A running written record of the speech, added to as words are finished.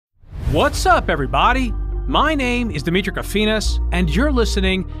What's up, everybody? My name is Demetri Kofinas, and you're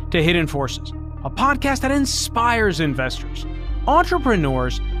listening to Hidden Forces, a podcast that inspires investors,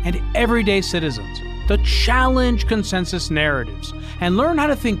 entrepreneurs, and everyday citizens to challenge consensus narratives and learn how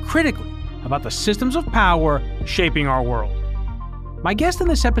to think critically about the systems of power shaping our world. My guest in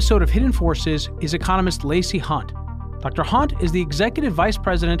this episode of Hidden Forces is economist Lacy Hunt. Dr. Hunt is the Executive Vice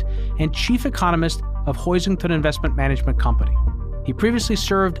President and Chief Economist of Hoisington Investment Management Company. He previously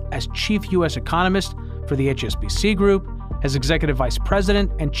served as Chief U.S. Economist for the HSBC Group, as Executive Vice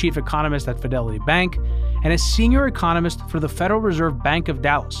President and Chief Economist at Fidelity Bank, and as Senior Economist for the Federal Reserve Bank of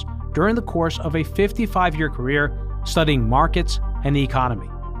Dallas during the course of a 55-year career studying markets and the economy.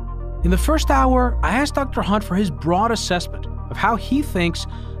 In the first hour, I asked Dr. Hunt for his broad assessment of how he thinks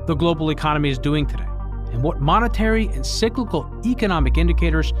the global economy is doing today and what monetary and cyclical economic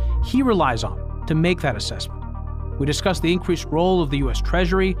indicators he relies on to make that assessment. We discussed the increased role of the US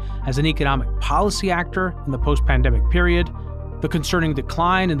Treasury as an economic policy actor in the post-pandemic period, the concerning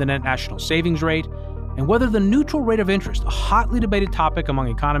decline in the net national savings rate, and whether the neutral rate of interest, a hotly debated topic among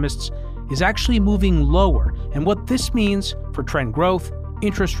economists, is actually moving lower, and what this means for trend growth,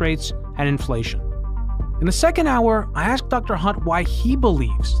 interest rates, and inflation. In the second hour, I asked Dr. Hunt why he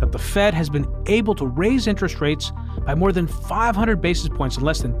believes that the Fed has been able to raise interest rates by more than 500 basis points in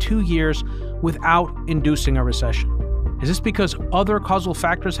less than 2 years without inducing a recession. Is this because other causal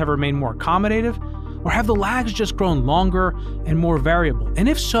factors have remained more accommodative, or have the lags just grown longer and more variable? And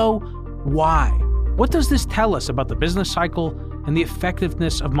if so, why? What does this tell us about the business cycle and the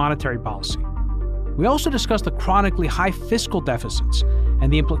effectiveness of monetary policy? We also discussed the chronically high fiscal deficits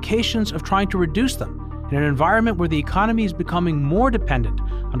and the implications of trying to reduce them in an environment where the economy is becoming more dependent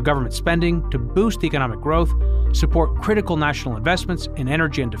on government spending to boost economic growth, support critical national investments in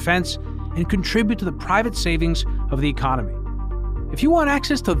energy and defense, and contribute to the private savings of the economy. If you want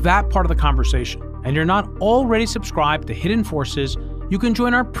access to that part of the conversation and you're not already subscribed to Hidden Forces, you can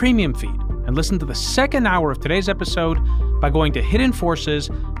join our premium feed and listen to the second hour of today's episode by going to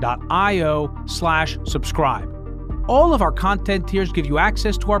hiddenforces.io/subscribe. All of our content tiers give you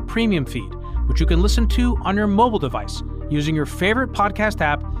access to our premium feed, which you can listen to on your mobile device using your favorite podcast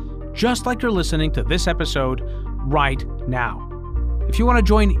app, just like you're listening to this episode right now. If you want to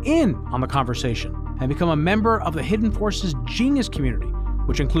join in on the conversation and become a member of the Hidden Forces Genius community,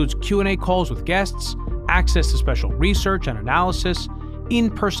 which includes Q&A calls with guests, access to special research and analysis,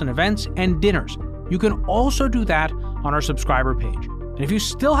 in-person events, and dinners, you can also do that on our subscriber page. And if you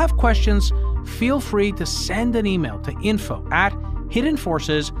still have questions, feel free to send an email to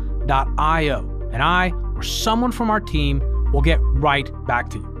info@hiddenforces.io, and I or someone from our team will get right back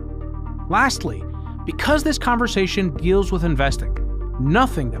to you. Lastly, because this conversation deals with investing,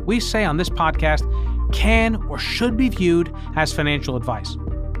 nothing that we say on this podcast can or should be viewed as financial advice.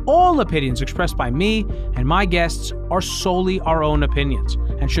 All opinions expressed by me and my guests are solely our own opinions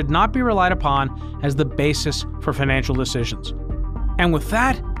and should not be relied upon as the basis for financial decisions. And with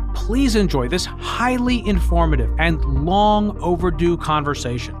that, please enjoy this highly informative and long overdue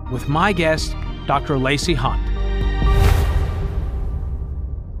conversation with my guest, Dr. Lacy Hunt.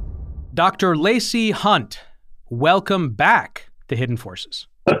 Dr. Lacy Hunt, welcome back to Hidden Forces.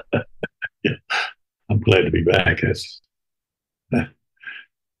 Yeah, I'm glad to be back.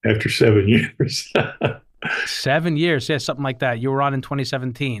 After 7 years. 7 years, yeah, something like that. You were on in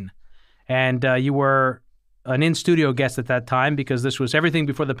 2017, and you were an in-studio guest at that time because this was everything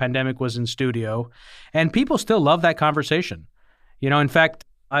before the pandemic was in studio, and people still love that conversation. You know, in fact,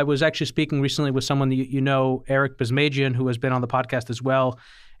 I was actually speaking recently with someone that you know, Eric Bismagian, who has been on the podcast as well,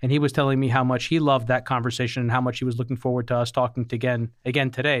 and he was telling me how much he loved that conversation and how much he was looking forward to us talking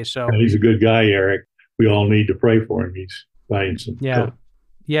again today. So he's a good guy, Eric. We all need to pray for him. He's finding some help.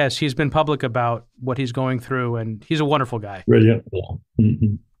 Yes, he's been public about what he's going through, and he's a wonderful guy. Brilliant.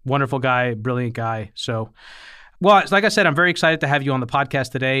 Mm-hmm. Wonderful guy, brilliant guy. So, well, like I said, I'm very excited to have you on the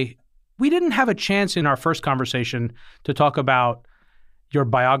podcast today. We didn't have a chance in our first conversation to talk about your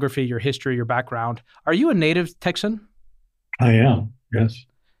biography, your history, your background. Are you a native Texan? I am, yes.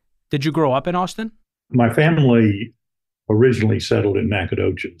 Did you grow up in Austin? My family originally settled in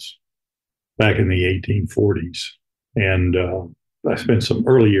Nacogdoches back in the 1840s. And I spent some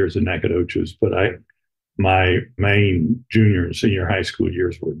early years in Nacogdoches, but my main junior and senior high school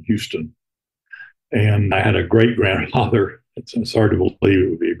years were in Houston. And I had a great-grandfather, it's hard to believe it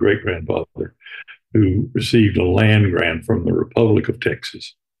would be a great-grandfather, who received a land grant from the Republic of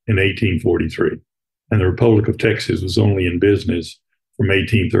Texas in 1843. And the Republic of Texas was only in business from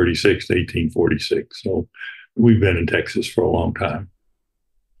 1836 to 1846. So we've been in Texas for a long time.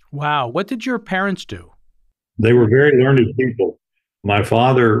 Wow. What did your parents do? They were very learned people. My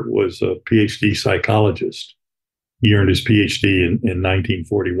father was a PhD psychologist. He earned his PhD in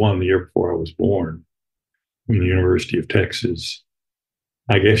 1941, the year before I was born, from the University of Texas.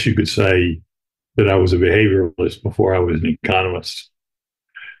 I guess you could say that I was a behavioralist before I was an economist.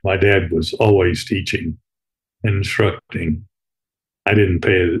 My dad was always teaching and instructing. I didn't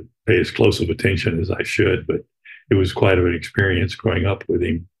pay as close of attention as I should, but it was quite of an experience growing up with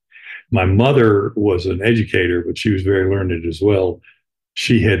him. My mother was an educator, but she was very learned as well.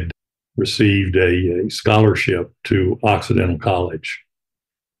 She had received a scholarship to Occidental College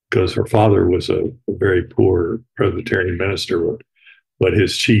because her father was a very poor Presbyterian minister, but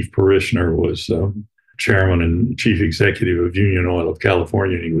his chief parishioner was chairman and chief executive of Union Oil of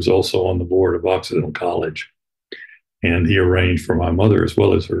California, and he was also on the board of Occidental College. And he arranged for my mother, as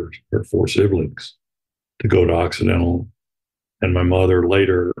well as her four siblings, to go to Occidental. And my mother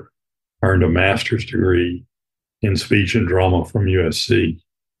later earned a master's degree in speech and drama from USC.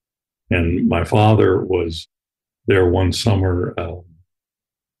 And my father was there one summer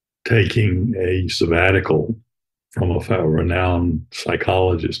taking a sabbatical from a renowned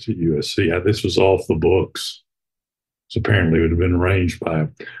psychologist at USC. This was off the books. So apparently it would have been arranged by a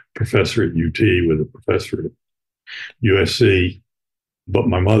professor at UT with a professor at USC. But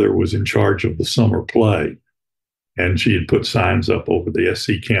my mother was in charge of the summer play. And she had put signs up over the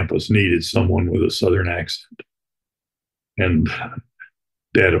SC campus, needed someone with a Southern accent. And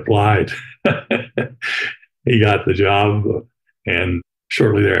Dad applied. He got the job. And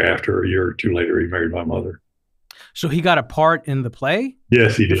shortly thereafter, a year or two later, he married my mother. So he got a part in the play?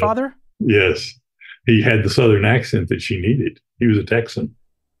 Yes, he did. Your father? Yes. He had the Southern accent that she needed. He was a Texan.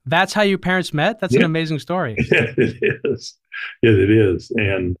 That's how your parents met? That's an amazing story. Yes, it is. Yes, it is.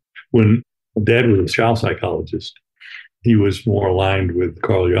 And when Dad was a child psychologist, he was more aligned with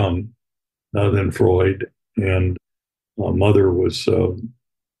Carl Jung than Freud. And mother was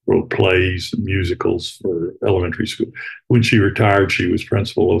wrote plays and musicals for elementary school. When she retired, she was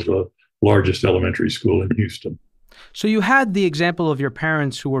principal of the largest elementary school in Houston. So you had the example of your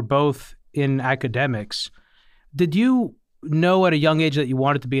parents who were both in academics. Did you know at a young age that you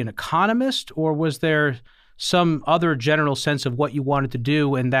wanted to be an economist, or was there some other general sense of what you wanted to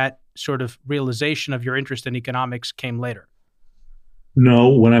do, and that sort of realization of your interest in economics came later? No,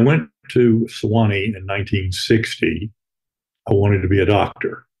 when I went to Sewanee in 1960, I wanted to be a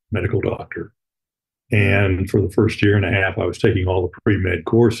doctor, medical doctor. And for the first year and a half, I was taking all the pre-med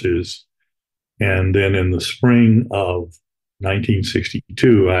courses. And then in the spring of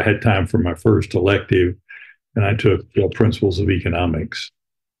 1962, I had time for my first elective, and I took Principles of Economics.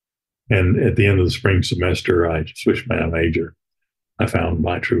 And at the end of the spring semester, I switched my major. I found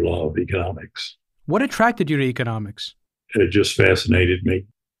my true love of economics. What attracted you to economics? It just fascinated me.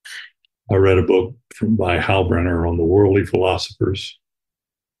 I read a book by Halbrenner on the worldly philosophers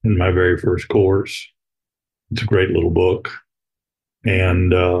in my very first course. It's a great little book.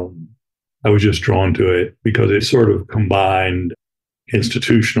 And I was just drawn to it because it sort of combined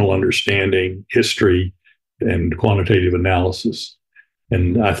institutional understanding, history, and quantitative analysis.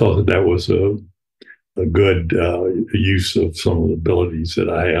 And I thought that was a good use of some of the abilities that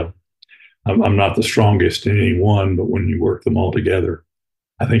I have. I'm not the strongest in any one, but when you work them all together,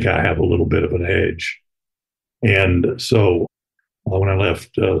 I think I have a little bit of an edge. And so when I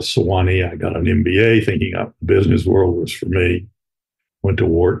left Sewanee, I got an MBA thinking the business world was for me. Went to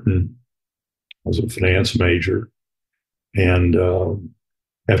Wharton. I was a finance major. And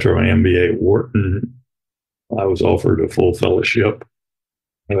after my MBA at Wharton, I was offered a full fellowship.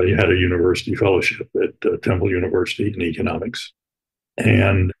 I had a university fellowship at Temple University in economics.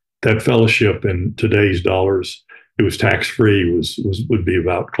 And that fellowship in today's dollars, it was tax-free, would be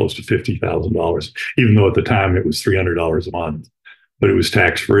about close to $50,000, even though at the time it was $300 a month. But it was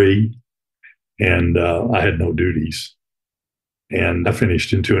tax-free, and I had no duties. And I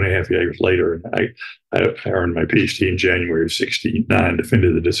finished in 2.5 years later. And I earned my PhD in January of '69,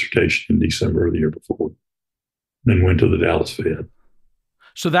 defended the dissertation in December of the year before, then went to the Dallas Fed.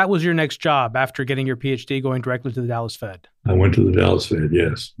 So that was your next job after getting your PhD, going directly to the Dallas Fed? I went to the Dallas Fed,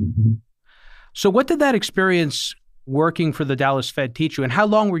 yes. Mm-hmm. So what did that experience working for the Dallas Fed teach you, and how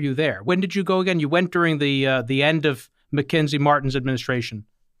long were you there? When did you go again? You went during the end of McKinsey Martin's administration.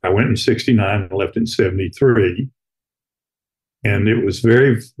 I went in '69 and left in '73. And it was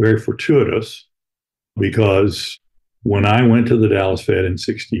very, very fortuitous because when I went to the Dallas Fed in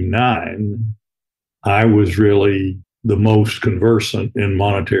 '69, I was really the most conversant in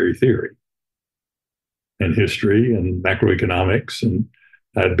monetary theory and history and macroeconomics. And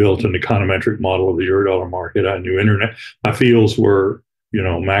I had built an econometric model of the Eurodollar market. I knew my fields were,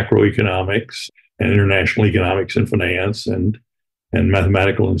 macroeconomics and international economics and finance. And and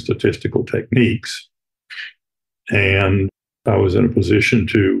mathematical and statistical techniques. And I was in a position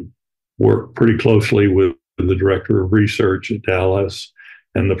to work pretty closely with the director of research at Dallas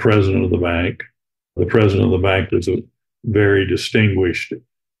and the president of the bank. The president of the bank was a very distinguished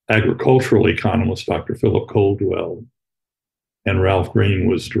agricultural economist, Dr. Philip Coldwell, and Ralph Green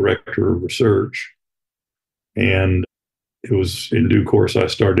was director of research. And it was in due course I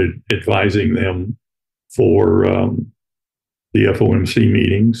started advising them for the FOMC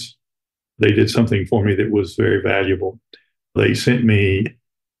meetings. They did something for me that was very valuable. They sent me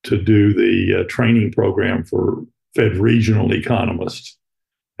to do the training program for Fed regional economists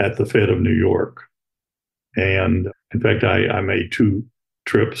at the Fed of New York. And in fact, I made 2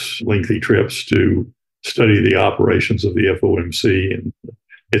 trips, lengthy trips, to study the operations of the FOMC and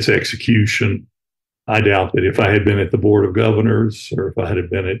its execution. I doubt that if I had been at the Board of Governors or if I had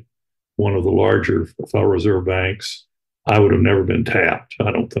been at one of the larger Federal Reserve banks, I would have never been tapped,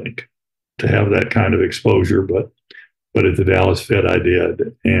 I don't think, to have that kind of exposure. But at the Dallas Fed, I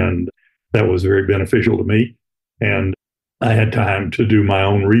did. And that was very beneficial to me. And I had time to do my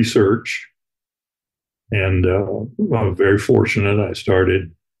own research. And I was very fortunate. I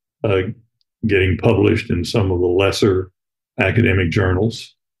started getting published in some of the lesser academic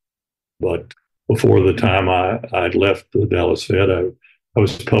journals. But before the time I'd left the Dallas Fed, I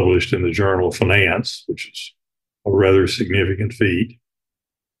was published in the Journal of Finance, which is a rather significant feat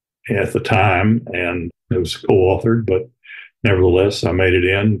at the time. And it was co-authored, but nevertheless, I made it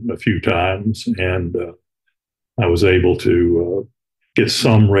in a few times. And I was able to get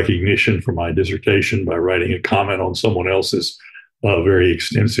some recognition for my dissertation by writing a comment on someone else's very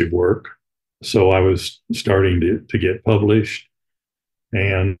extensive work. So I was starting to get published,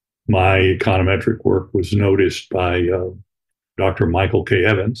 and my econometric work was noticed by Dr. Michael K.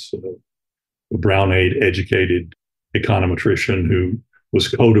 Evans, a Brown-Aid educated econometrician who was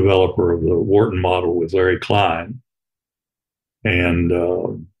co-developer of the Wharton model with Larry Klein.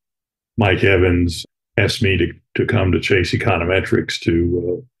 And Mike Evans asked me to come to Chase Econometrics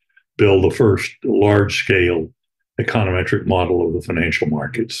to build the first large-scale econometric model of the financial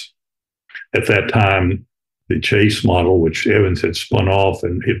markets. At that time, the Chase model, which Evans had spun off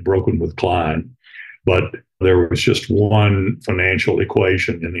and had broken with Klein, but there was just one financial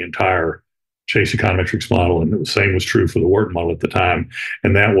equation in the entire Chase Econometrics model, and the same was true for the Wharton model at the time,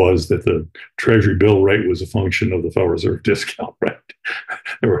 and that was that the Treasury bill rate was a function of the Federal Reserve discount rate.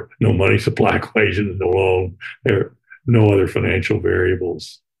 There were no money supply equations, no loan, there were no other financial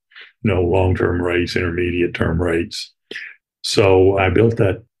variables, no long-term rates, intermediate-term rates. So I built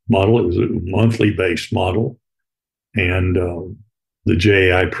that model. It was a monthly-based model, and the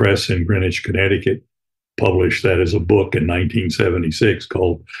JAI Press in Greenwich, Connecticut, published that as a book in 1976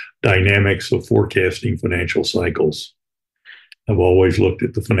 called Dynamics of Forecasting Financial Cycles. I've always looked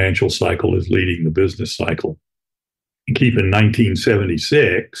at the financial cycle as leading the business cycle. And keep in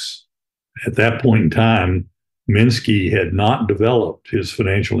 1976, at that point in time, Minsky had not developed his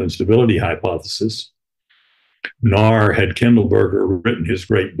financial instability hypothesis, nor had Kindleberger written his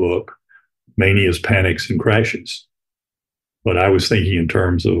great book, Manias, Panics, and Crashes. But I was thinking in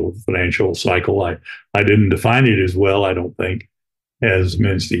terms of financial cycle. I didn't define it as well, I don't think, as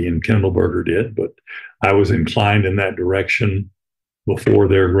Minsky and Kindleberger did, but I was inclined in that direction before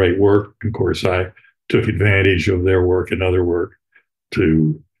their great work. Of course, I took advantage of their work and other work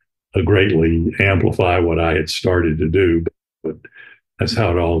to greatly amplify what I had started to do, but that's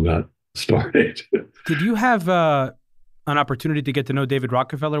how it all got started. Did you have an opportunity to get to know David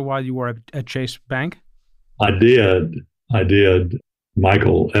Rockefeller while you were at Chase Bank? I did.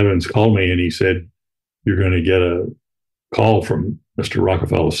 Michael Evans called me and he said, "You're going to get a call from Mr.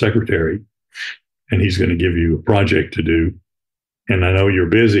 Rockefeller's secretary, and he's going to give you a project to do. And I know you're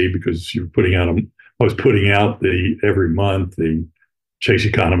busy because you're putting out I was putting out every month the Chase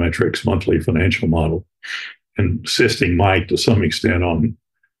Econometrics monthly financial model, and assisting Mike to some extent on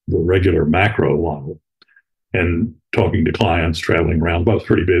the regular macro model, and talking to clients, traveling around. But I was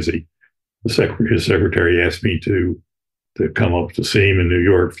pretty busy. His secretary asked me to come up to see him in New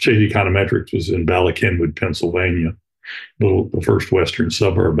York. Chase Econometrics was in Bala Cynwyd, Pennsylvania, the first western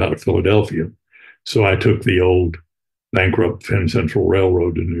suburb out of Philadelphia. So I took the old bankrupt Penn Central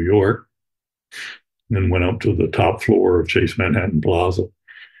Railroad to New York, and went up to the top floor of Chase Manhattan Plaza.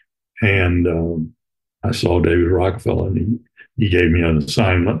 And I saw David Rockefeller, and he gave me an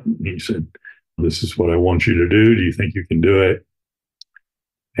assignment. He said, "This is what I want you to do. Do you think you can do it?"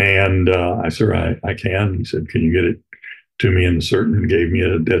 And I said, I can. He said, "Can you get it to me in certain?" Gave me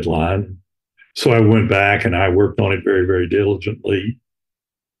a deadline. So I went back and I worked on it very, very diligently.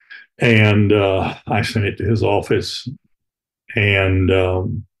 And I sent it to his office. And a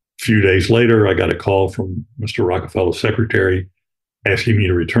few days later, I got a call from Mr. Rockefeller's secretary asking me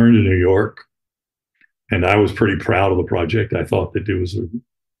to return to New York. And I was pretty proud of the project. I thought that it was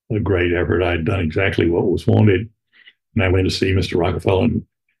a great effort. I had done exactly what was wanted. And I went to see Mr. Rockefeller, and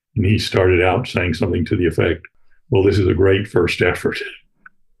he started out saying something to the effect, well, this is a great first effort.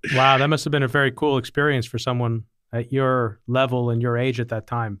 Wow, that must have been a very cool experience for someone at your level and your age at that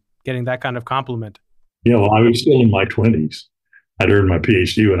time, getting that kind of compliment. Yeah, well, I was still in my 20s. I'd earned my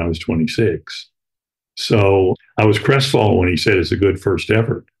PhD when I was 26. So I was crestfallen when he said it's a good first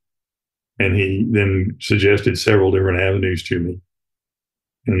effort. And he then suggested several different avenues to me.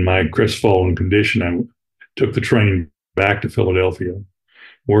 In my crestfallen condition, I took the train back to Philadelphia,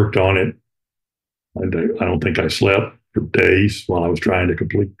 worked on it. I don't think I slept for days while I was trying to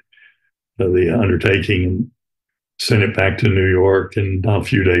complete the undertaking, and sent it back to New York. And a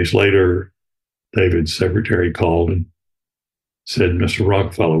few days later, David's secretary called and said, Mr.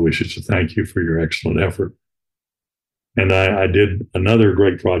 Rockefeller wishes to thank you for your excellent effort. And I did another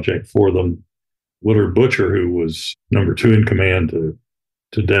great project for them. Willard Butcher, who was number 2 in command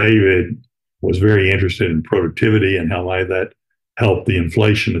to David, was very interested in productivity and how that helped the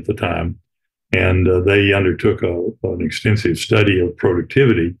inflation at the time. And they undertook an extensive study of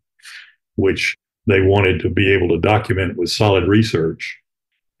productivity, which they wanted to be able to document with solid research.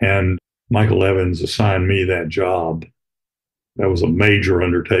 And Michael Evans assigned me that job. That was a major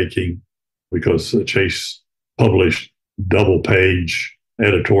undertaking because Chase published double-page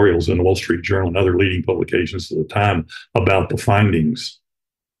editorials in the Wall Street Journal and other leading publications at the time about the findings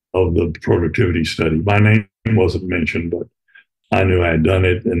of the productivity study. My name wasn't mentioned, but I knew I had done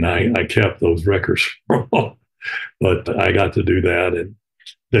it, and I kept those records. But I got to do that. And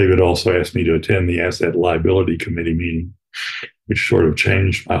David also asked me to attend the Asset Liability Committee meeting, which sort of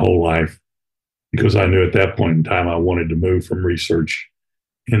changed my whole life, because I knew at that point in time I wanted to move from research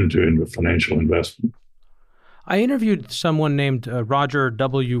into financial investment. I interviewed someone named Roger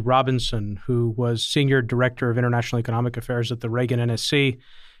W. Robinson, who was Senior Director of International Economic Affairs at the Reagan NSC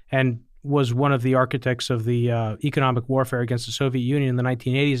and was one of the architects of the economic warfare against the Soviet Union in the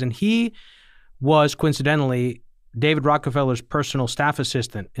 1980s. And he was, coincidentally, David Rockefeller's personal staff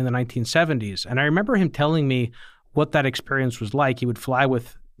assistant in the 1970s. And I remember him telling me what that experience was like. He would fly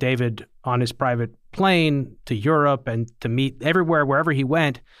with David on his private plane to Europe and to meet everywhere, wherever he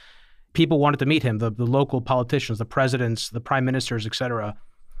went. People wanted to meet him, the local politicians, the presidents, the prime ministers, et cetera.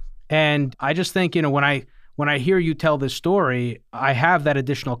 And I just think, when I hear you tell this story, I have that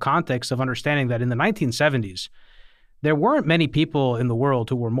additional context of understanding that in the 1970s, there weren't many people in the world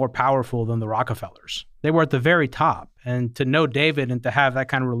who were more powerful than the Rockefellers. They were at the very top. And to know David and to have that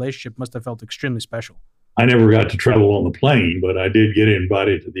kind of relationship must have felt extremely special. I never got to travel on the plane, but I did get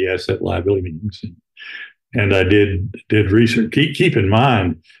invited to the asset liability meetings. And I did research. Keep in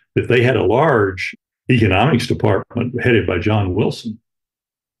mind that they had a large economics department headed by John Wilson.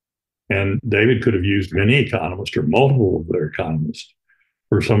 And David could have used many economists or multiple of their economists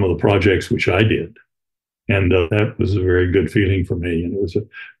for some of the projects which I did. And that was a very good feeling for me. And it was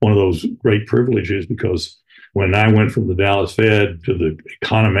one of those great privileges, because when I went from the Dallas Fed to the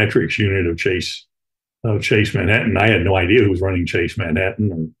econometrics unit of Chase Manhattan, I had no idea who was running Chase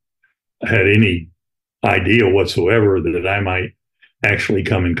Manhattan, or had any idea whatsoever that I might actually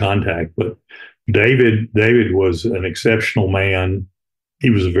come in contact. But David was an exceptional man.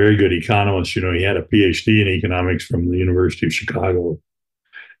 He was a very good economist. He had a PhD in economics from the University of Chicago.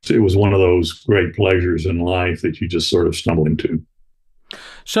 So it was one of those great pleasures in life that you just sort of stumble into.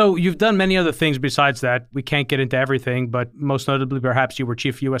 So you've done many other things besides that. We can't get into everything, but most notably, perhaps you were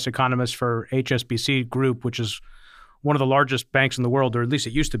Chief U.S. Economist for HSBC Group, which is one of the largest banks in the world, or at least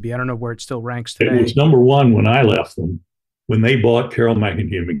it used to be. I don't know where it still ranks today. It was number 1 when I left them. When they bought Carroll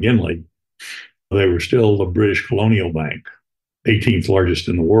McIntyre McGinley, they were still the British colonial bank, 18th largest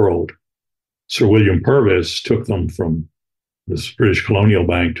in the world. Sir William Purvis took them from this British colonial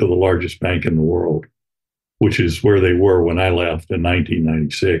bank to the largest bank in the world, which is where they were when I left in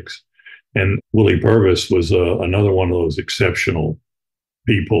 1996. And Willie Purvis was another one of those exceptional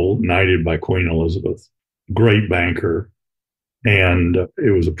people, knighted by Queen Elizabeth, great banker. And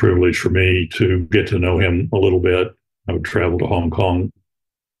it was a privilege for me to get to know him a little bit. I would travel to Hong Kong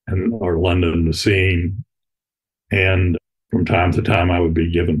or London to see him. And from time to time, I would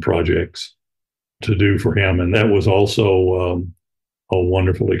be given projects to do for him. And that was also a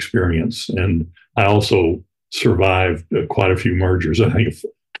wonderful experience. And I also survived quite a few mergers, I think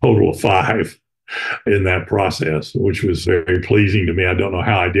a total of 5 in that process, which was very pleasing to me. I don't know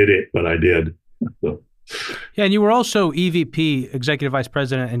how I did it, but I did. So. Yeah, and you were also EVP, Executive Vice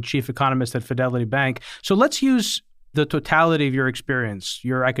President and Chief Economist at Fidelity Bank. So let's use the totality of your experience,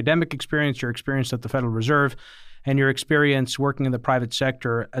 your academic experience, your experience at the Federal Reserve, and your experience working in the private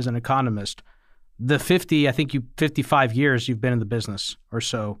sector as an economist, the 55 years you've been in the business or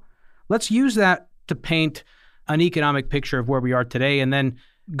so, let's use that to paint an economic picture of where we are today and then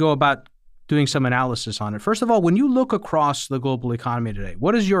go about doing some analysis on it. First of all, when you look across the global economy today,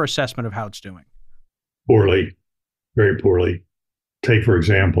 what is your assessment of how it's doing? Poorly, very poorly. Take, for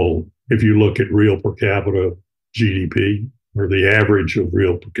example, if you look at real per capita GDP, or the average of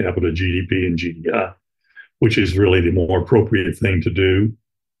real per capita GDP and GDI, which is really the more appropriate thing to do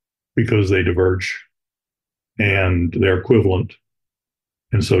because they diverge and they're equivalent.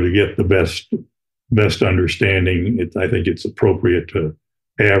 And so to get the best understanding, I think it's appropriate to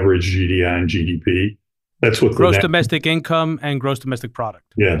average GDI and GDP. That's what gross domestic income and gross domestic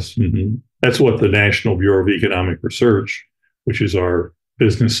product. Yes. Mm-hmm. That's what the National Bureau of Economic Research, which is our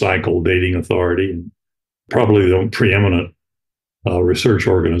business cycle dating authority and probably the preeminent research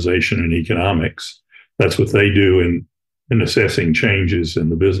organization in economics. That's what they do in assessing changes in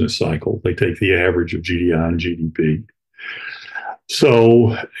the business cycle. They take the average of GDI and GDP.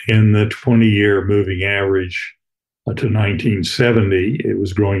 So in the 20-year moving average to 1970, it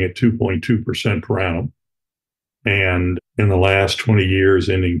was growing at 2.2% per annum. And in the last 20 years,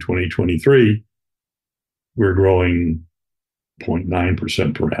 ending 2023, we're growing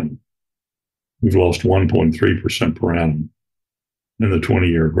 0.9% per annum. We've lost 1.3% per annum in the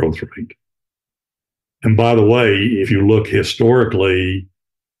 20-year growth rate. And by the way, if you look historically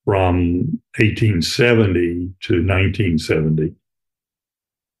from 1870 to 1970,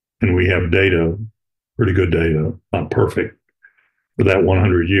 and we have data, pretty good data, not perfect, for that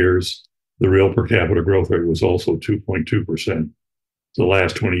 100 years, the real per capita growth rate was also 2.2%. The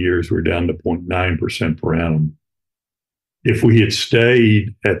last 20 years, we're down to 0.9% per annum. If we had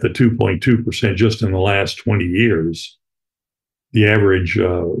stayed at the 2.2% just in the last 20 years, the average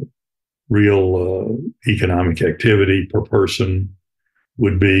real economic activity per person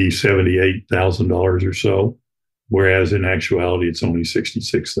would be $78,000 or so, whereas in actuality, it's only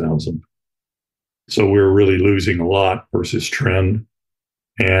 $66,000. So we're really losing a lot versus trend.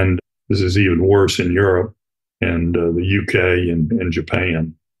 And this is even worse in Europe and the UK and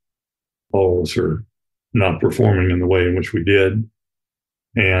Japan. All of us are not performing in the way in which we did.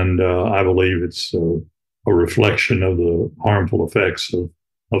 And I believe it's a reflection of the harmful effects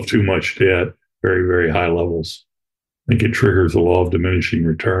of too much debt, very, very high levels. I think it triggers the law of diminishing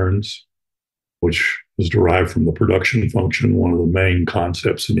returns, which is derived from the production function, one of the main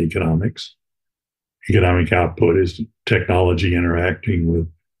concepts in economics. Economic output is technology interacting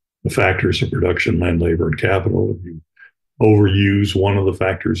with the factors of production, land, labor, and capital. If you overuse one of the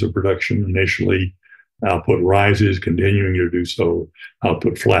factors of production, initially output rises, continuing to do so,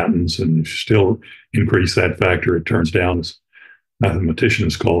 output flattens, and if you still increase that factor, it turns down.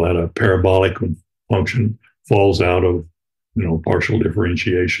 Mathematicians call that a parabolic function, falls out of partial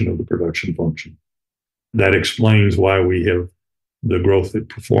differentiation of the production function. That explains why we have the growth in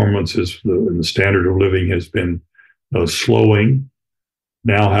performances and the standard of living has been slowing.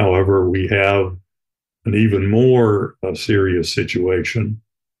 Now, however, we have an even more serious situation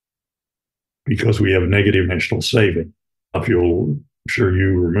because we have negative national saving. I'm sure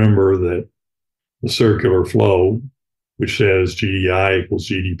you remember that the circular flow, which says GDI equals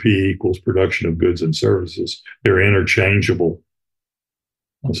GDP equals production of goods and services, they're interchangeable.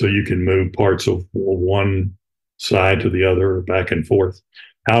 So you can move parts of one side to the other, back and forth.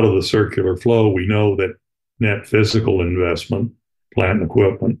 Out of the circular flow, we know that net physical investment, plant and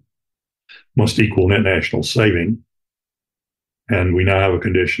equipment, must equal net national saving. And we now have a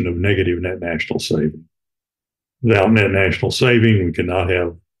condition of negative net national saving. Without net national saving, we cannot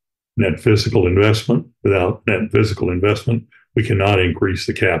have net physical investment. Without net physical investment, we cannot increase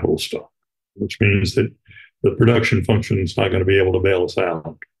the capital stock, which means that the production function is not going to be able to bail us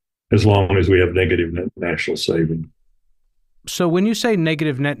out as long as we have negative net national saving. So when you say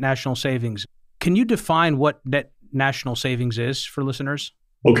negative net national savings, can you define what net national savings is for listeners?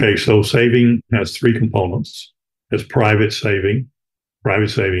 Okay, so saving has three components. There's private saving. Private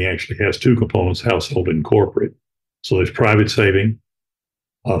saving actually has two components, household and corporate. So there's private saving,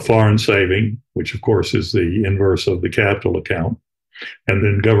 foreign saving, which of course is the inverse of the capital account, and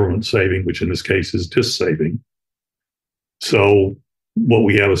then government saving, which in this case is dissaving. So what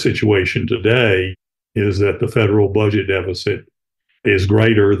we have a situation today is that the federal budget deficit is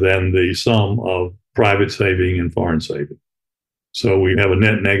greater than the sum of private saving and foreign saving. So we have a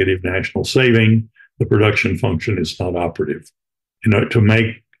net negative national saving. The production function is not operative. To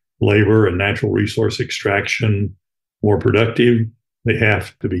make labor and natural resource extraction more productive, they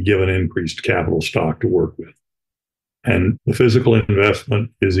have to be given increased capital stock to work with. And the physical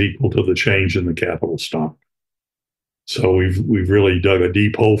investment is equal to the change in the capital stock. So we've really dug a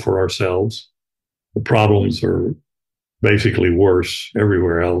deep hole for ourselves. The problems are basically worse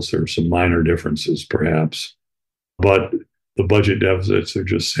everywhere else. There are some minor differences, perhaps, but the budget deficits are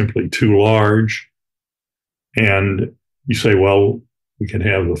just simply too large. And you say, well, we can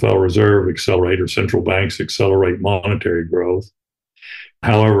have the Federal Reserve accelerate or central banks accelerate monetary growth.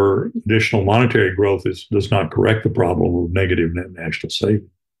 However, additional monetary growth does not correct the problem of negative net national savings.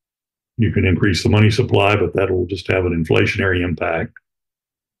 You can increase the money supply, but that will just have an inflationary impact.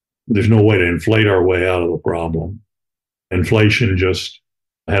 There's no way to inflate our way out of the problem. Inflation just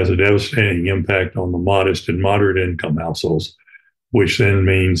has a devastating impact on the modest and moderate income households, which then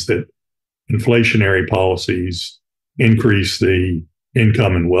means that inflationary policies increase the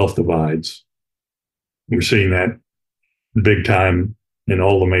income and wealth divides. We're seeing that big time in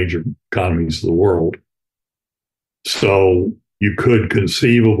all the major economies of the world. So you could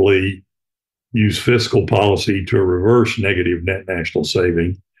conceivably use fiscal policy to reverse negative net national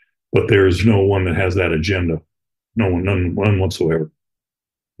saving, but there's no one that has that agenda. None whatsoever.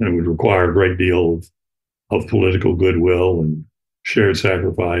 And it would require a great deal of political goodwill and shared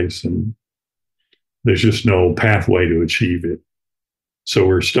sacrifice, and there's just no pathway to achieve it. So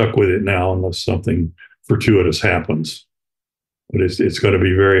we're stuck with it now unless something fortuitous happens. But it's going to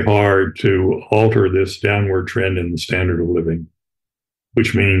be very hard to alter this downward trend in the standard of living,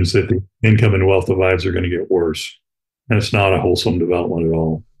 which means that the income and wealth divides are going to get worse. And it's not a wholesome development at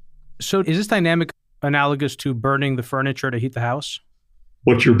all. So is this dynamic analogous to burning the furniture to heat the house?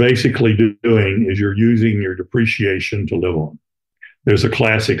 What you're basically doing is you're using your depreciation to live on. There's a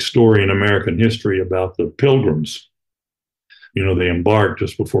classic story in American history about the Pilgrims. You know, they embarked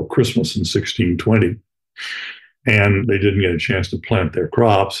just before Christmas in 1620, and they didn't get a chance to plant their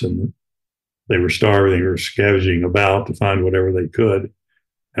crops, and they were starving. They were scavenging about to find whatever they could,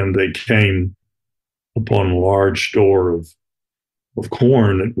 and they came upon a large store of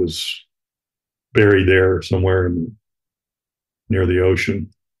corn that was buried there somewhere near the ocean,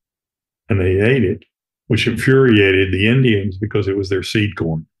 and they ate it, which infuriated the Indians because it was their seed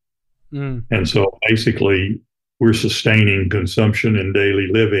corn. And so basically, we're sustaining consumption and daily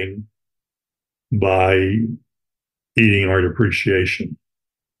living by eating our depreciation.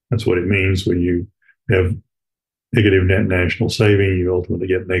 That's what it means when you have negative net national saving. You ultimately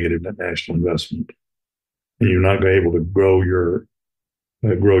get negative net national investment, and you're not able to grow your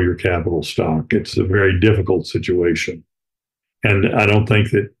capital stock. It's a very difficult situation. And I don't think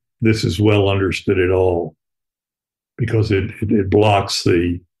that this is well understood at all, because it blocks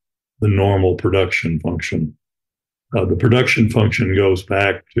the normal production function. The production function goes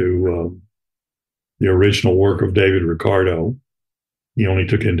back to the original work of David Ricardo. He only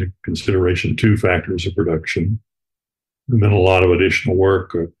took into consideration two factors of production. There's been a lot of additional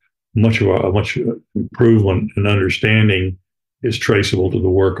work. Much improvement and understanding is traceable to the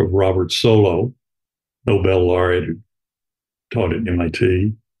work of Robert Solow, Nobel laureate who taught at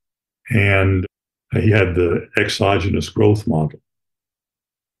MIT. And he had the exogenous growth model.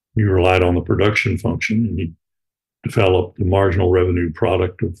 He relied on the production function, and he developed the marginal revenue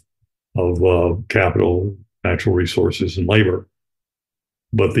product of capital, natural resources, and labor.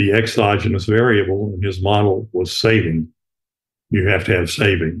 But the exogenous variable in his model was saving. You have to have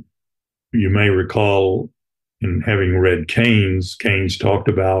saving. You may recall, in having read Keynes talked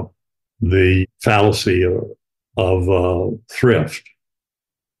about the fallacy of thrift.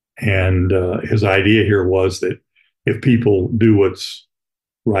 And his idea here was that if people do what's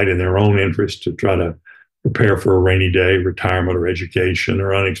right in their own interest to try to prepare for a rainy day, retirement, or education,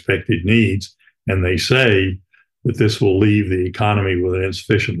 or unexpected needs, and they say that this will leave the economy with an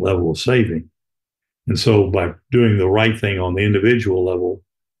insufficient level of saving. And so by doing the right thing on the individual level,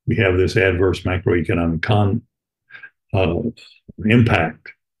 we have this adverse macroeconomic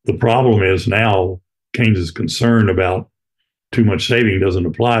impact. The problem is now Keynes is concerned about too much saving doesn't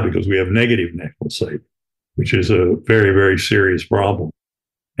apply because we have negative national saving, which is a very, very serious problem.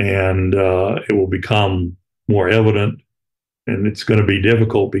 And it will become more evident, and it's going to be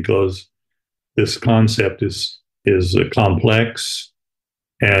difficult because this concept is complex.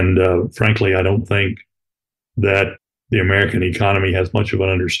 And frankly, I don't think that the American economy has much of an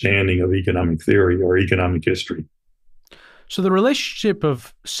understanding of economic theory or economic history. So the relationship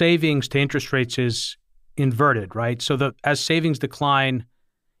of savings to interest rates is inverted, right? So as savings decline,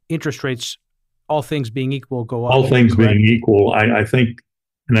 interest rates, all things being equal, go up. All things being equal, I think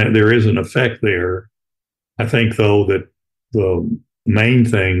there is an effect there. I think, though, that the main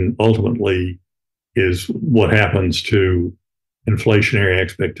thing ultimately is what happens to inflationary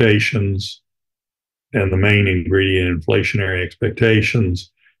expectations and the main ingredient in inflationary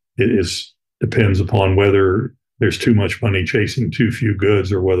expectations depends upon whether there's too much money chasing too few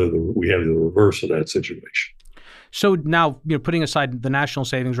goods or whether we have the reverse of that situation. So now, putting aside the national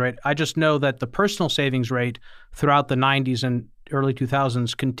savings rate, I just know that the personal savings rate throughout the 90s and early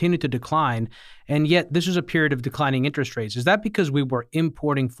 2000s continued to decline, and yet this is a period of declining interest rates. Is that because we were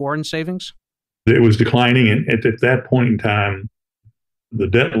importing foreign savings? It was declining, and at that point in time, the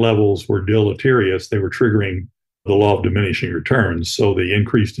debt levels were deleterious. They were triggering the law of diminishing returns, so the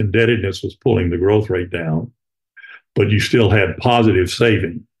increased indebtedness was pulling the growth rate down, but you still had positive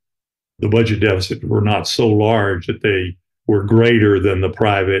saving. The budget deficits were not so large that they were greater than the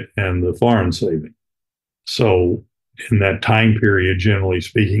private and the foreign saving. So in that time period, generally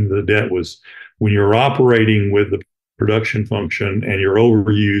speaking, the debt was, when you're operating with the production function and you're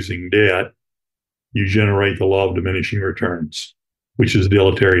overusing debt, you generate the law of diminishing returns, which is a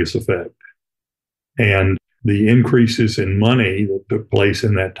deleterious effect. And the increases in money that took place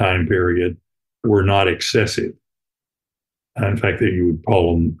in that time period were not excessive. In fact, you would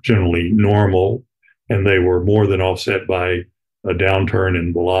call them generally normal, and they were more than offset by a downturn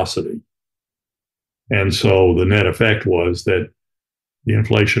in velocity. And so the net effect was that the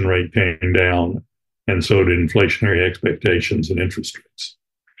inflation rate came down, and so did inflationary expectations and interest rates.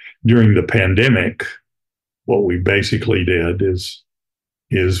 During the pandemic, what we basically did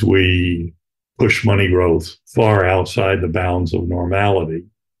is we pushed money growth far outside the bounds of normality,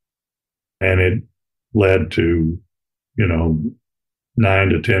 and it led to 9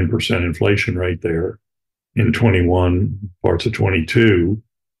 to 10% inflation rate there in 21, parts of 22.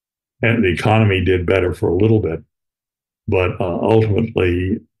 And the economy did better for a little bit. But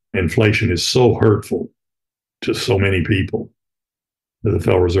ultimately, inflation is so hurtful to so many people that the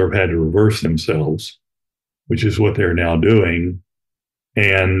Federal Reserve had to reverse themselves, which is what they're now doing.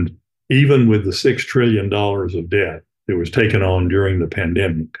 And even with the $6 trillion of debt that was taken on during the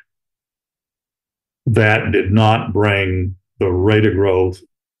pandemic, that did not bring the rate of growth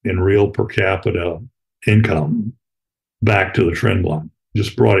in real per capita income back to the trend line,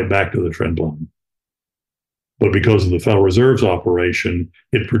 just brought it back to the trend line. But because of the Federal Reserve's operation,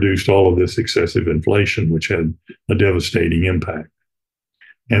 it produced all of this excessive inflation, which had a devastating impact.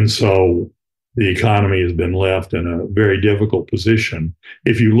 And so the economy has been left in a very difficult position.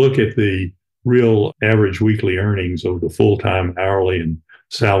 If you look at the real average weekly earnings of the full-time, hourly, and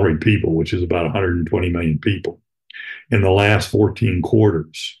salaried people, which is about 120 million people, in the last 14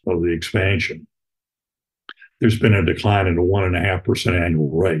 quarters of the expansion, there's been a decline at a 1.5% annual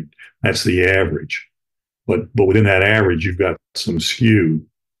rate. That's the average. But within that average, you've got some skew.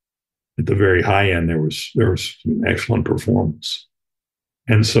 At the very high end, there was some excellent performance.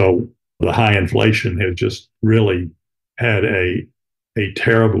 And so the high inflation has just really had a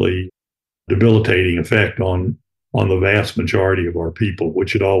terribly debilitating effect on the vast majority of our people,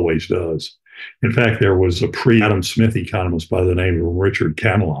 which it always does. In fact, there was a pre-Adam Smith economist by the name of Richard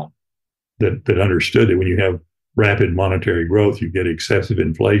Cantillon that understood that when you have rapid monetary growth, you get excessive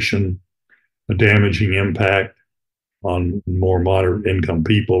inflation, a damaging impact on more moderate income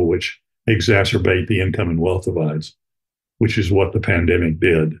people, which exacerbate the income and wealth divides, which is what the pandemic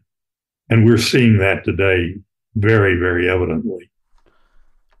did. And we're seeing that today very, very evidently.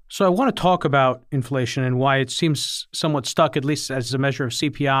 So I want to talk about inflation and why it seems somewhat stuck, at least as a measure of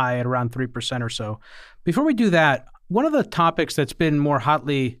CPI, at around 3% or so. Before we do that, one of the topics that's been more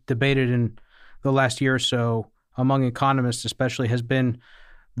hotly debated in the last year or so among economists especially has been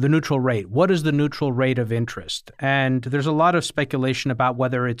the neutral rate. What is the neutral rate of interest? And there's a lot of speculation about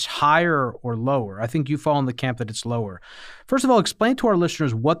whether it's higher or lower. I think you fall in the camp that it's lower. First of all, explain to our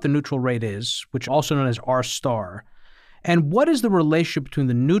listeners what the neutral rate is, which is also known as R star. And what is the relationship between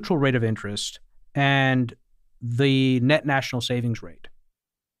the neutral rate of interest and the net national savings rate?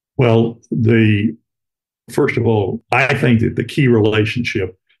 Well, first of all, I think that the key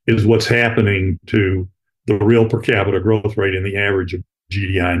relationship is what's happening to the real per capita growth rate in the average of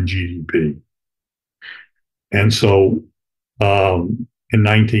GDI and GDP. And so in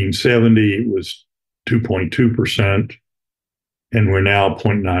 1970, it was 2.2%, and we're now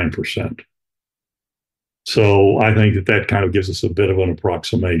 0.9%. So I think that kind of gives us a bit of an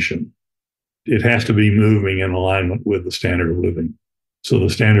approximation. It has to be moving in alignment with the standard of living. So the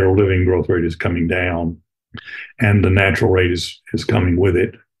standard of living growth rate is coming down, and the natural rate is coming with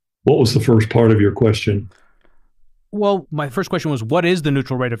it. What was the first part of your question? Well, my first question was, what is the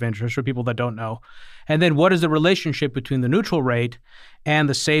neutral rate of interest for people that don't know? And then what is the relationship between the neutral rate and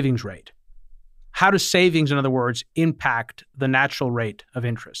the savings rate? How does savings, in other words, impact the natural rate of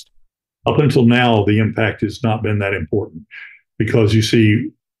interest? Up until now, the impact has not been that important because you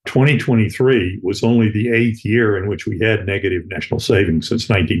see, 2023 was only the 8th year in which we had negative national savings since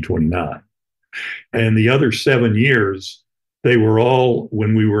 1929. And the other 7 years, they were all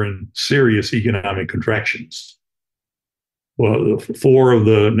when we were in serious economic contractions. Well, 4 of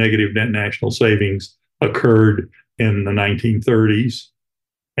the negative net national savings occurred in the 1930s.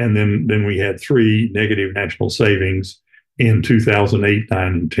 And then we had 3 negative national savings in 2008, 9,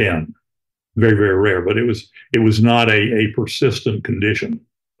 and 10. Very, very rare, but it was not a persistent condition.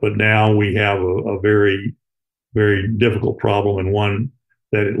 But now we have a very, very difficult problem, and one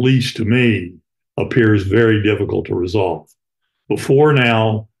that, at least to me, appears very difficult to resolve. Before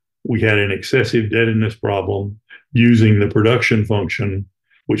now, we had an excessive indebtedness problem using the production function,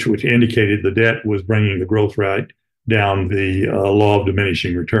 which indicated the debt was bringing the growth rate down, the law of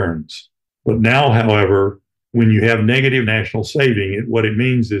diminishing returns. But now, however, when you have negative national saving, what it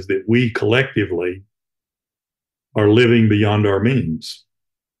means is that we collectively are living beyond our means.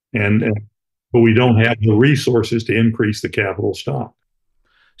 But we don't have the resources to increase the capital stock.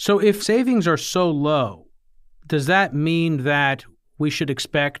 So if savings are so low, does that mean that we should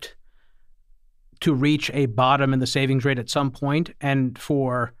expect to reach a bottom in the savings rate at some point and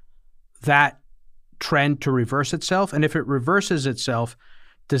for that trend to reverse itself? And if it reverses itself,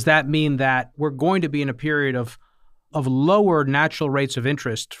 does that mean that we're going to be in a period of lower natural rates of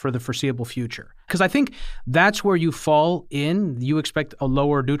interest for the foreseeable future? Because I think that's where you fall in. You expect a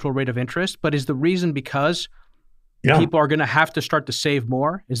lower neutral rate of interest, but is the reason because people are going to have to start to save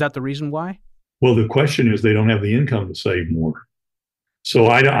more? Is that the reason why? Well, the question is they don't have the income to save more. So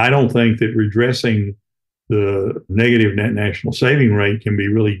I don't think that redressing the negative net national saving rate can be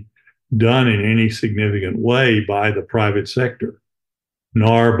really done in any significant way by the private sector,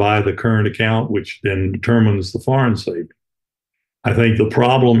 nor by the current account, which then determines the foreign saving. I think the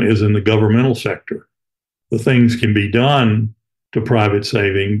problem is in the governmental sector. The things can be done to private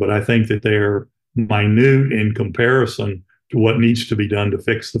saving, but I think that they're minute in comparison to what needs to be done to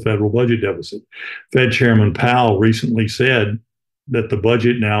fix the federal budget deficit. Fed Chairman Powell recently said that the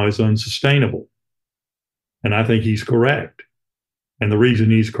budget now is unsustainable. And I think he's correct. And the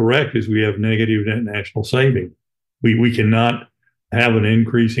reason he's correct is we have negative net national saving. We cannot have an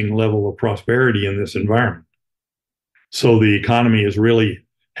increasing level of prosperity in this environment. So the economy is really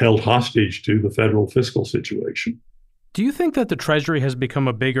held hostage to the federal fiscal situation. Do you think that the Treasury has become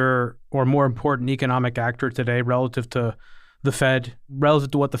a bigger or more important economic actor today relative to the Fed,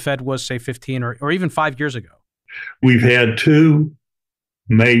 relative to what the Fed was, say, 15 or even 5 years ago? We've had 2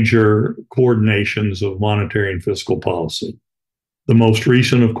 major coordinations of monetary and fiscal policy. The most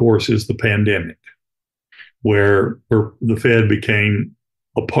recent, of course, is the pandemic, where the Fed became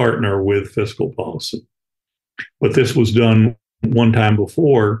a partner with fiscal policy. But this was done one time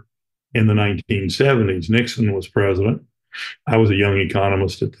before in the 1970s. Nixon was president. I was a young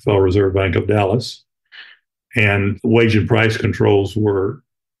economist at the Federal Reserve Bank of Dallas. And wage and price controls were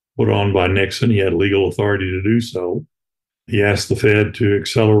put on by Nixon. He had legal authority to do so. He asked the Fed to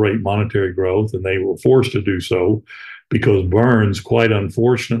accelerate monetary growth, and they were forced to do so because Burns, quite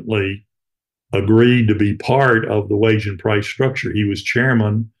unfortunately, agreed to be part of the wage and price structure. He was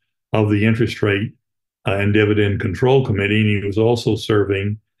chairman of the interest rate and dividend control committee, and he was also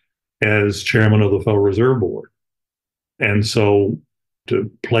serving as chairman of the Federal Reserve Board. And so to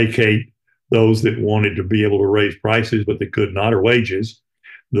placate those that wanted to be able to raise prices, but they could not, or wages,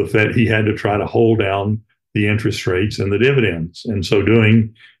 the Fed, he had to try to hold down the interest rates and the dividends. And so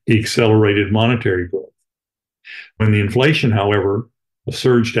doing, he accelerated monetary growth. When the inflation, however,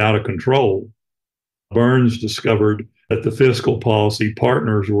 surged out of control, Burns discovered that the fiscal policy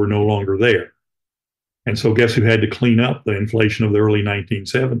partners were no longer there. And so guess who had to clean up the inflation of the early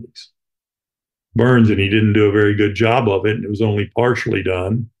 1970s? Burns, and he didn't do a very good job of it, and it was only partially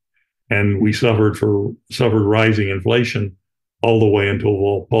done. And we suffered rising inflation all the way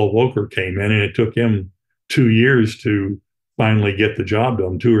until Paul Volcker came in, and it took him 2 years to finally get the job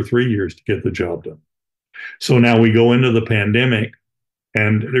done, 2 or 3 years to get the job done. So now we go into the pandemic,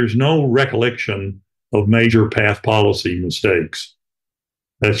 and there's no recollection of major past policy mistakes.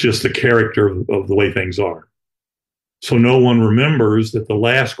 That's just the character of the way things are. So no one remembers that the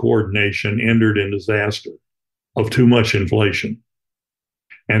last coordination ended in disaster of too much inflation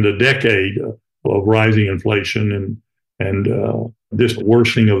and a decade of rising inflation and this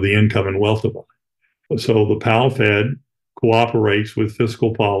worsening of the income and wealth divide. So the Powell Fed cooperates with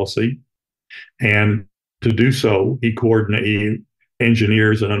fiscal policy, and to do so, he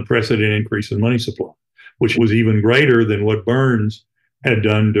engineers an unprecedented increase in money supply, which was even greater than what Burns had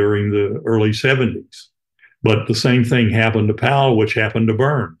done during the early 70s. But the same thing happened to Powell, which happened to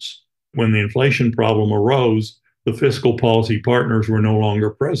Burns. When the inflation problem arose, the fiscal policy partners were no longer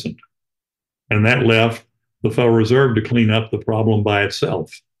present. And that left the Federal Reserve to clean up the problem by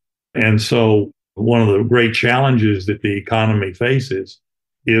itself. And so one of the great challenges that the economy faces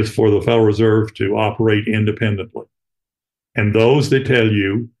is for the Federal Reserve to operate independently. And those that tell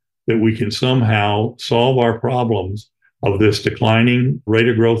you that we can somehow solve our problems of this declining rate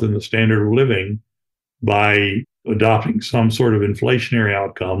of growth in the standard of living by adopting some sort of inflationary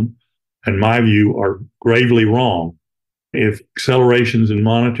outcome, in my view, are gravely wrong. If accelerations in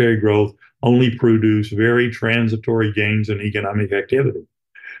monetary growth only produce very transitory gains in economic activity,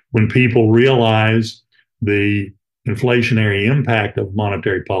 when people realize the inflationary impact of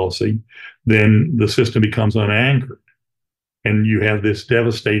monetary policy, then the system becomes unanchored. And you have this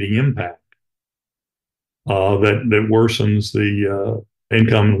devastating impact that worsens the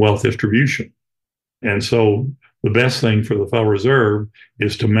income and wealth distribution. And so the best thing for the Federal Reserve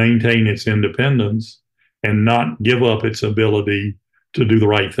is to maintain its independence and not give up its ability to do the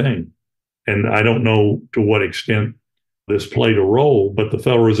right thing. And I don't know to what extent this played a role, but the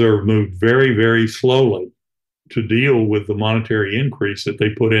Federal Reserve moved very, very slowly to deal with the monetary increase that they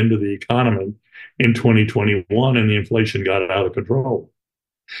put into the economy in 2021, and the inflation got out of control.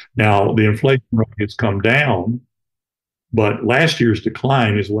 Now, the inflation rate has come down, but last year's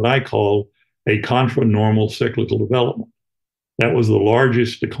decline is what I call a contra-normal cyclical development. That was the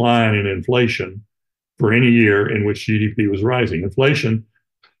largest decline in inflation for any year in which GDP was rising. Inflation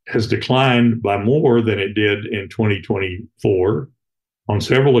has declined by more than it did in 2024 on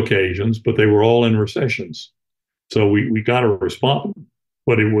several occasions, but they were all in recessions. So we got a response,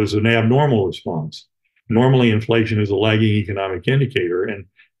 but it was an abnormal response. Normally, inflation is a lagging economic indicator,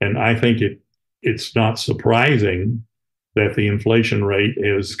 and I think it's not surprising that the inflation rate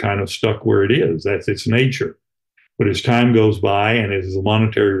is kind of stuck where it is. That's its nature. But as time goes by and as the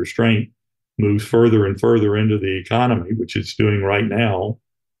monetary restraint moves further and further into the economy, which it's doing right now,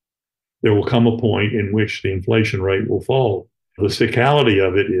 there will come a point in which the inflation rate will fall. The cyclicality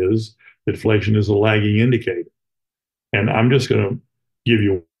of it is that inflation is a lagging indicator. And I'm just going to give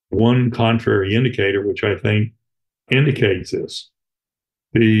you one contrary indicator, which I think indicates this.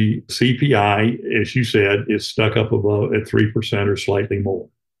 The CPI, as you said, is stuck up above at 3% or slightly more.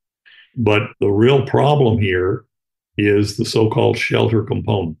 But the real problem here is the so-called shelter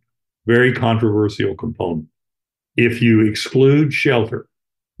component, very controversial component. If you exclude shelter,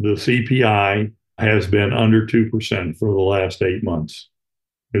 the CPI has been under 2% for the last 8 months.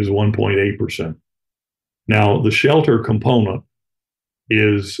 It was 1.8%. Now, the shelter component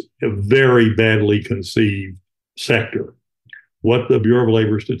is a very badly conceived sector. What the Bureau of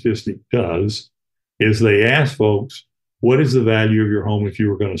Labor Statistics does is they ask folks, what is the value of your home if you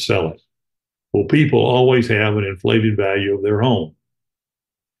were going to sell it? Well, people always have an inflated value of their home.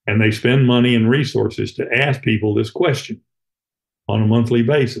 And they spend money and resources to ask people this question on a monthly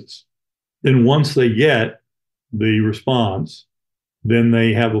basis. Then once they get the response, then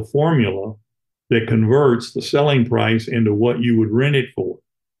they have a formula that converts the selling price into what you would rent it for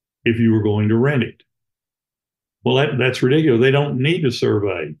if you were going to rent it. Well, that's ridiculous. They don't need to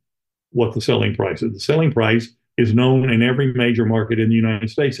survey what the selling price is. The selling price is known in every major market in the United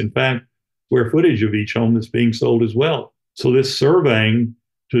States. In fact, square footage of each home that's being sold as well. So this surveying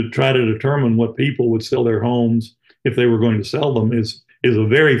to try to determine what people would sell their homes if they were going to sell them is a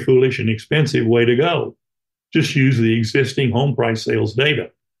very foolish and expensive way to go. Just use the existing home price sales data.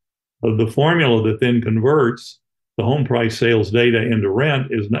 The formula that then converts the home price sales data into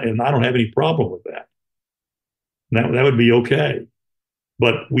rent is not, and I don't have any problem with that. That would be okay.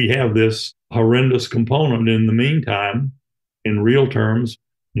 But we have this horrendous component in the meantime, in real terms,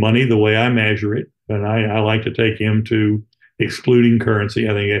 money, the way I measure it, and I like to take him to excluding currency.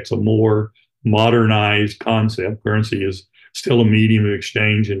 I think it's a more modernized concept. Currency is still a medium of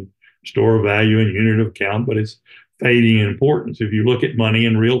exchange and store of value and unit of account, but it's fading in importance. If you look at money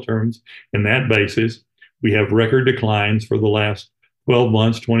in real terms, in that basis, we have record declines for the last 12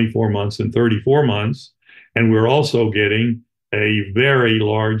 months, 24 months, and 34 months. And we're also getting a very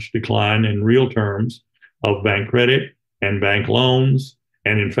large decline in real terms of bank credit and bank loans.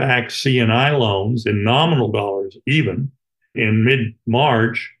 And in fact, C&I loans in nominal dollars, even in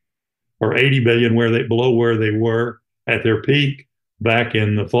mid-March, are 80 billion below where they were at their peak back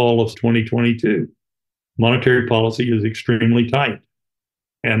in the fall of 2022. Monetary policy is extremely tight,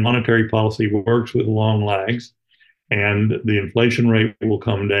 and monetary policy works with long lags, and the inflation rate will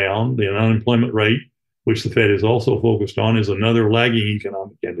come down. The unemployment rate, which the Fed is also focused on, is another lagging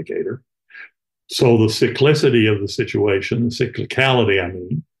economic indicator. So the cyclicity of the situation, the cyclicality, I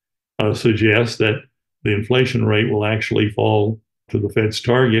mean, suggests that the inflation rate will actually fall to the Fed's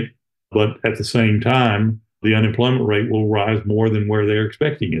target, but at the same time, the unemployment rate will rise more than where they're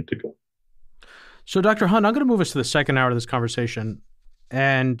expecting it to go. So, Dr. Hunt, I'm going to move us to the second hour of this conversation.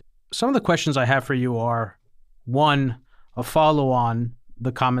 And some of the questions I have for you are, one, a follow-on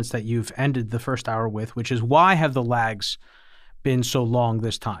the comments that you've ended the first hour with, which is why have the lags been so long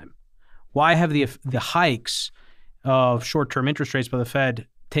this time? Why have the hikes of short-term interest rates by the Fed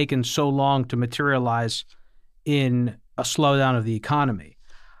taken so long to materialize in a slowdown of the economy?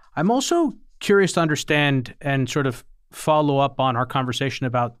 I'm also curious to understand and sort of follow up on our conversation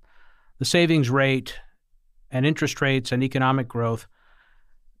about the savings rate and interest rates and economic growth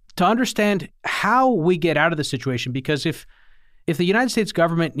to understand how we get out of the situation. Because if the United States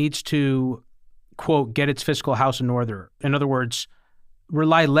government needs to, quote, get its fiscal house in order, in other words,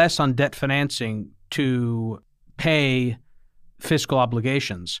 rely less on debt financing to pay fiscal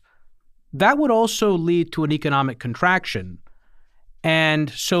obligations, that would also lead to an economic contraction. And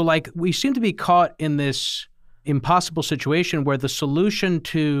so, we seem to be caught in this impossible situation where the solution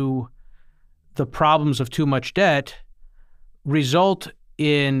to the problems of too much debt result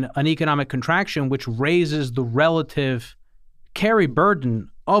in an economic contraction, which raises the relative carry burden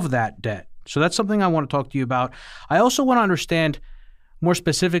of that debt. So that's something I want to talk to you about. I also want to understand more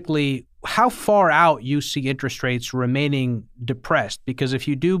specifically how far out you see interest rates remaining depressed, because if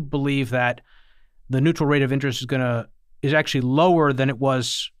you do believe that the neutral rate of interest is actually lower than it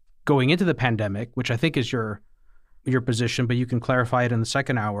was going into the pandemic, which I think is your position, but you can clarify it in the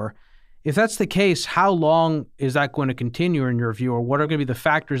second hour. If that's the case, how long is that going to continue in your view, or what are going to be the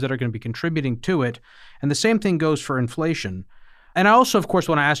factors that are going to be contributing to it? And the same thing goes for inflation. And I also, of course,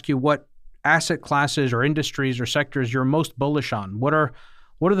 want to ask you what asset classes or industries or sectors you're most bullish on. What are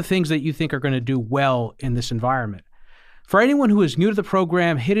the things that you think are going to do well in this environment? For anyone who is new to the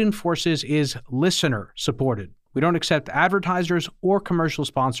program, Hidden Forces is listener supported. We don't accept advertisers or commercial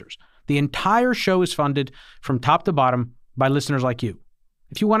sponsors. The entire show is funded from top to bottom by listeners like you.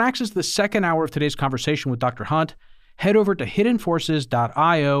 If you want access to the second hour of today's conversation with Dr. Hunt, head over to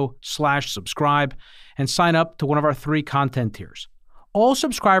hiddenforces.io/subscribe and sign up to one of our 3 content tiers. All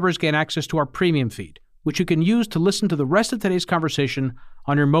subscribers gain access to our premium feed, which you can use to listen to the rest of today's conversation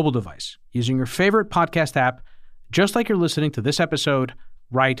on your mobile device using your favorite podcast app, just like you're listening to this episode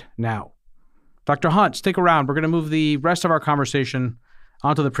right now. Dr. Hunt, stick around. We're going to move the rest of our conversation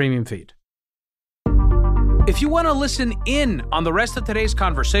onto the premium feed. If you want to listen in on the rest of today's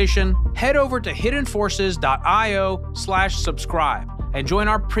conversation, head over to hiddenforces.io/subscribe and join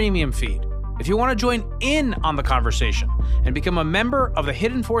our premium feed. If you want to join in on the conversation and become a member of the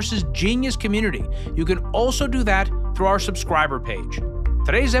Hidden Forces Genius community, you can also do that through our subscriber page.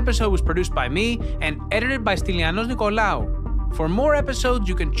 Today's episode was produced by me and edited by Stylianos Nicolaou. For more episodes,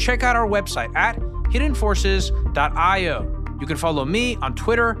 you can check out our website at hiddenforces.io. You can follow me on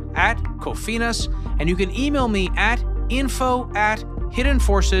Twitter at Kofinas, and you can email me at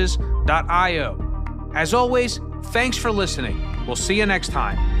info@hiddenforces.io. As always, thanks for listening. We'll see you next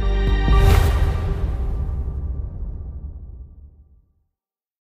time.